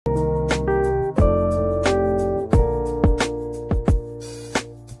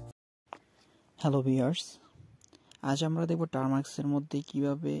Hello viewers, আজ আমরা দেখব টার্মাক্সের মধ্যে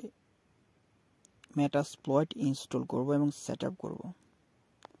কিভাবে মেটাসপ্লয়েট ইনস্টল করব এবং সেটআপ করব।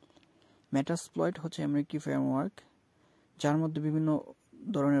 মেটাসপ্লয়েট হচ্ছে এমন একটি ফ্রেমওয়ার্ক যার মধ্যে বিভিন্ন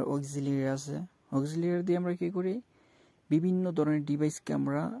ধরনের অক্সিলিয়ারি আছে। অক্সিলিয়ারি দিয়ে আমরা কি করি, বিভিন্ন ধরনের ডিভাইসকে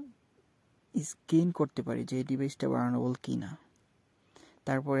আমরা স্ক্যান করতে পারি যে এই ডিভাইসটা বানানোবল কিনা।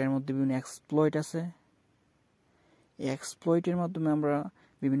 তারপর এর মধ্যে বিভিন্ন এক্সপ্লয়েট আছে। এই এক্সপ্লয়েটের মাধ্যমে আমরা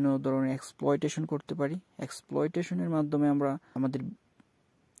বিভিন্ন ধরনের এক্সপ্লয়টেশন করতে পারি। এক্সপ্লয়টেশনের মাধ্যমে আমরা আমাদের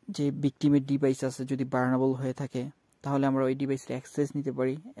যে ভিকটিমের ডিভাইস আছে যদি বার্নেবল হয়ে থাকে তাহলে আমরা ওই ডিভাইসের অ্যাক্সেস নিতে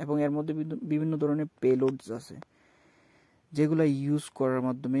পারি। এবং এর মধ্যে বিভিন্ন ধরনের পেলোডস আছে যেগুলো ইউজ করার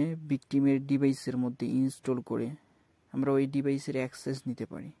মাধ্যমে ভিকটিমের ডিভাইসের মধ্যে ইনস্টল করে আমরা ওই ডিভাইসের অ্যাক্সেস নিতে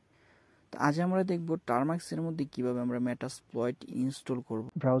পারি। তো আজ আমরা দেখব টার্মাক্সের মধ্যে কিভাবে আমরা মেটাসপ্লয়েট ইনস্টল করব।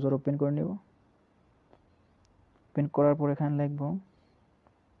 ব্রাউজার ওপেন করে নেব। ওপেন করার পর এখানে লিখব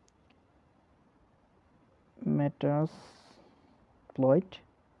Metasploit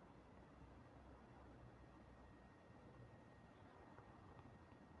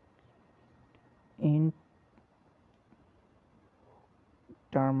in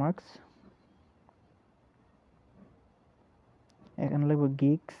Termux, এখানে লিখব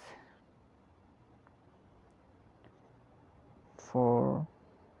gigs for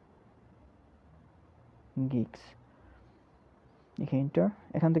gigs,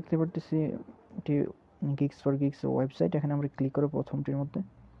 এখান দেখতে পারতেছি এটি gigs for gigs ওয়েবসাইট। এখানে আমরা ক্লিক করে প্রথমটির মধ্যে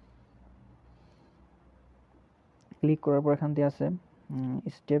ক্লিক করার পর এখান দিয়ে আছে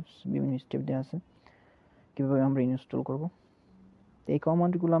স্টেপস, বিভিন্ন স্টেপ দেওয়া আছে কিভাবে আমরা ইনস্টল করব। এই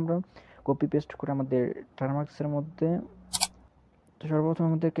কমান্ডগুলো আমরা কপি পেস্ট করে আমাদের টার্মাক্সের মধ্যে, তো সর্বপ্রথম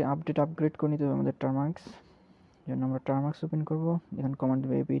আমাদেরকে আপগ্রেড করে নিতে হবে আমাদের টার্মাক্স। জন্য আমরা টার্মাক্স ওপেন করব। এখানে কমান্ড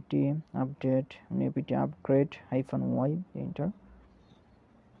দেবে apt update, apt upgrade -y, enter.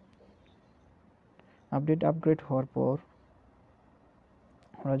 Upgrade হওয়ার পর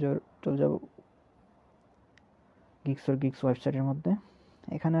আমরা চলে যাব gigs ওয়েবসাইটের মধ্যে।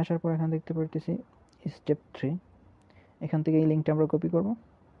 এখানে আসার পর এখানে দেখতে পারতেছি স্টেপ 3, এখান থেকে এই লিঙ্কটা আমরা কপি করব।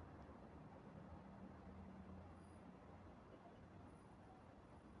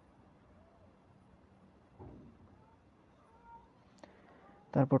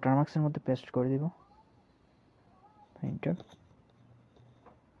 তারপর টার্মাক্সের মধ্যে পেস্ট করে দিব, এন্টার।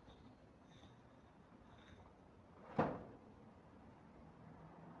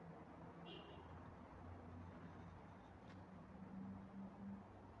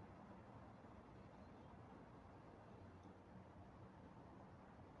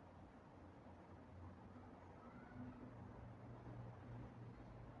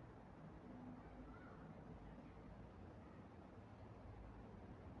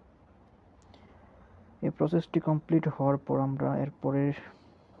 এই প্রসেসটি কমপ্লিট হওয়ার পর আমরা এর পরের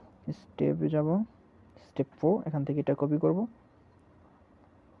স্টেপে যাব, স্টেপ 4। এখান থেকে এটা কপি করব।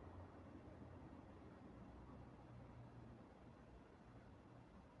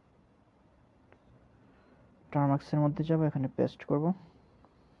 টার্মাক্সের মধ্যে যাব, এখানে পেস্ট করব।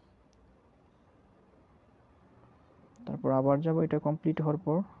 তারপর আবার যাব, এটা কমপ্লিট হওয়ার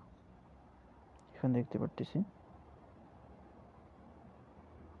পর এখানে দেখতে পারতেছি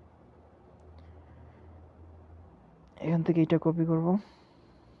এখান থেকে এটা কপি করব,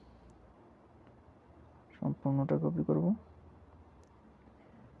 সম্পূর্ণটা কপি করব।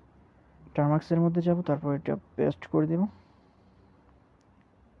 টার্মাক্সের মধ্যে যাব, তারপর এটা পেস্ট করে দেব।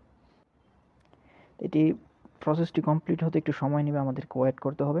 এটি প্রসেসটি কমপ্লিট হতে একটু সময় নেবে, আমাদেরকে ওয়েট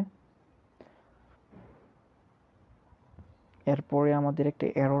করতে হবে। এরপরে আমাদের একটা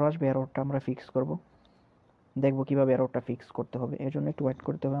এরর আসবে, এররটা আমরা ফিক্স করব। দেখব কিভাবে এররটা ফিক্স করতে হবে, এর জন্য একটু ওয়েট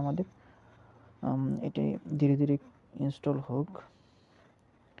করতে হবে আমাদের। এটি ধীরে ধীরে ইনস্টল হোক।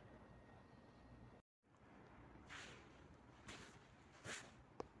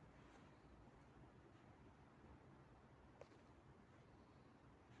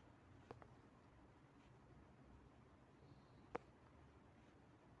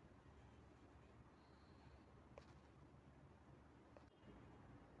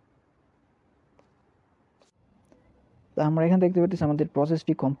 তো আমরা এখানে দেখতে পাচ্ছি আমাদের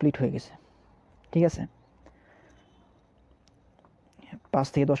প্রসেসটি কমপ্লিট হয়ে গেছে। ঠিক আছে, 5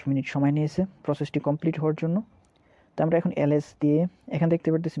 থেকে 10 মিনিট সময় নিয়েছে প্রসেসটি কমপ্লিট হওয়ার জন্য। তো আমরা এখন ls দিয়ে এখানে দেখতে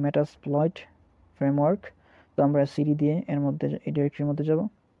পাচ্ছি মেটাসপ্লয়েট ফ্রেমওয়ার্ক। তো আমরা সিডি দিয়ে এর মধ্যে এই ডিরেক্টরির মধ্যে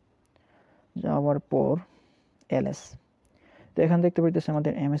যাওয়ার পর ls। তো এখানে দেখতে পাচ্ছি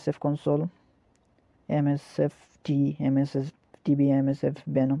আমাদের msf console, msft, msftb, msf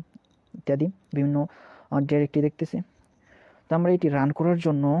venom ইত্যাদি বিভিন্ন ডিরেক্টরি দেখতেছি। তো আমরা এটি রান করার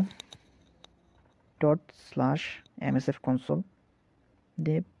জন্য ./msf console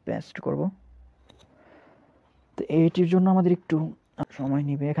দিয়ে পেস্ট করব। তো এইটির জন্য আমাদের একটু সময়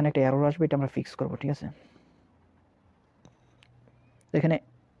নেবে। এখানে একটা এরর আসবে, এটা আমরা ফিক্স করব, ঠিক আছে? এখানে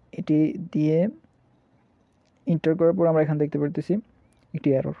এটি দিয়ে এন্টার করার পর আমরা এখানে দেখতে পারতেছি একটি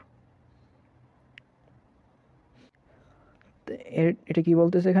এরর। এটা কি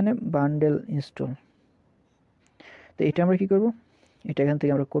বলতেছে এখানে? Bundle install. তো এটা আমরা কি করব? এটা এখান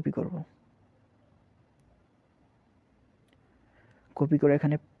থেকে আমরা কপি করব, কপি করে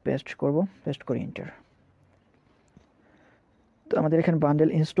এখানে পেস্ট করব, পেস্ট করে এন্টার। তো আমাদের এখানে বান্ডেল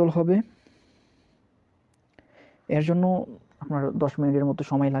ইনস্টল হবে, এর জন্য আপনার 10 মিনিটের মতো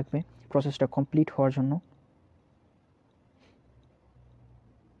সময় লাগবে প্রসেসটা কমপ্লিট হওয়ার জন্য।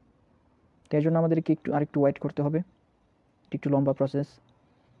 তো এর জন্য আমাদেরকে আরেকটু ওয়েট করতে হবে, একটু লম্বা প্রসেস।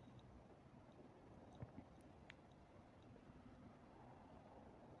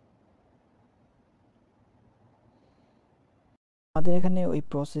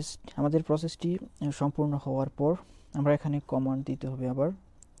 আমাদের প্রসেসটি সম্পূর্ণ হওয়ার পর আমরা এখানে কমান্ড দিতে হবে আবার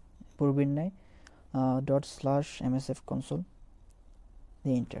পূর্বের ন্যায় ./msf-console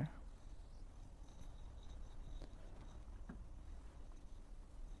দিয়ে এন্টার।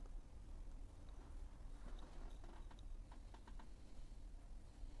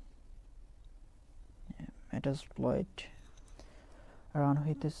 Metasploit রান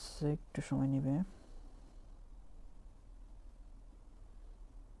হইতেছে, একটু সময় নেবে।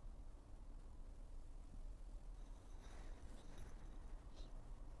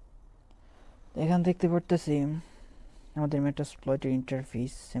 এখান দেখতে পারতেছি আমাদের মেটাসপ্লয়েটের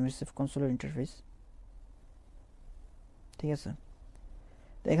ইন্টারফেস, এমএসএফ কনসোলের ইন্টারফেস, ঠিক আছে?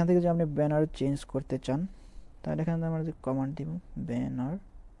 তো এখান থেকে যদি আপনি ব্যানার চেঞ্জ করতে চান তাহলে এখানে আমরা যে কমান্ড দিব ব্যানার,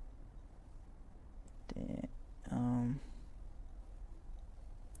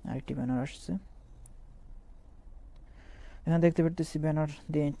 আরেকটি ব্যানার আসছে। এখানে দেখতে পারতেছি ব্যানার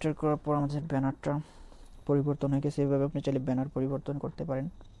দিয়ে এন্টার করার পর আমাদের ব্যানারটা পরিবর্তন হয়ে গেছে। এভাবে আপনি চাইলে ব্যানার পরিবর্তন করতে পারেন।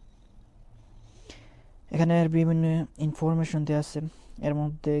 এখানে বিভিন্ন ইনফরমেশন দেওয়া আছে। এর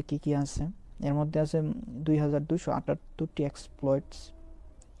মধ্যে কি কি আছে? এর মধ্যে আছে 2278টি এক্সপ্লয়েটস,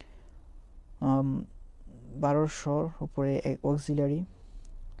 1200-র উপরে অক্সিলারি,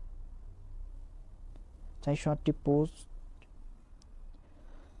 408টি পোস্ট,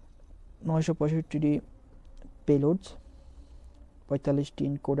 965টি পেলোডস, 45টি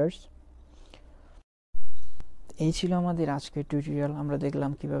ইনকোডার্স। এই ছিল আমাদের আজকের টিউটোরিয়াল। আমরা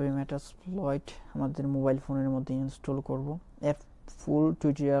দেখলাম কিভাবে মেটাসপ্লয়েট আমাদের মোবাইল ফোনের মধ্যে ইনস্টল করব। এর ফুল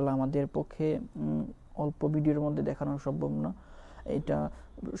টিউটোরিয়াল আমাদের পক্ষে অল্প ভিডিওর মধ্যে দেখানো সম্ভব না। এটা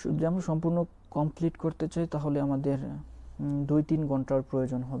যদি আমরা সম্পূর্ণ কমপ্লিট করতে চাই তাহলে আমাদের 2-3 ঘন্টার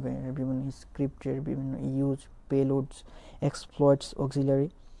প্রয়োজন হবে। বিভিন্ন স্ক্রিপ্টের বিভিন্ন ইউজ, পেলোডস, এক্সপ্লয়েটস, অক্সিলারি।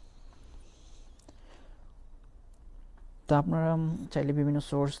 তা আপনারা চাইলে বিভিন্ন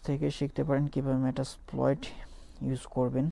সোর্স থেকে শিখতে পারেন কিভাবে মেটাসপ্লয়েট ইউজ করবেন।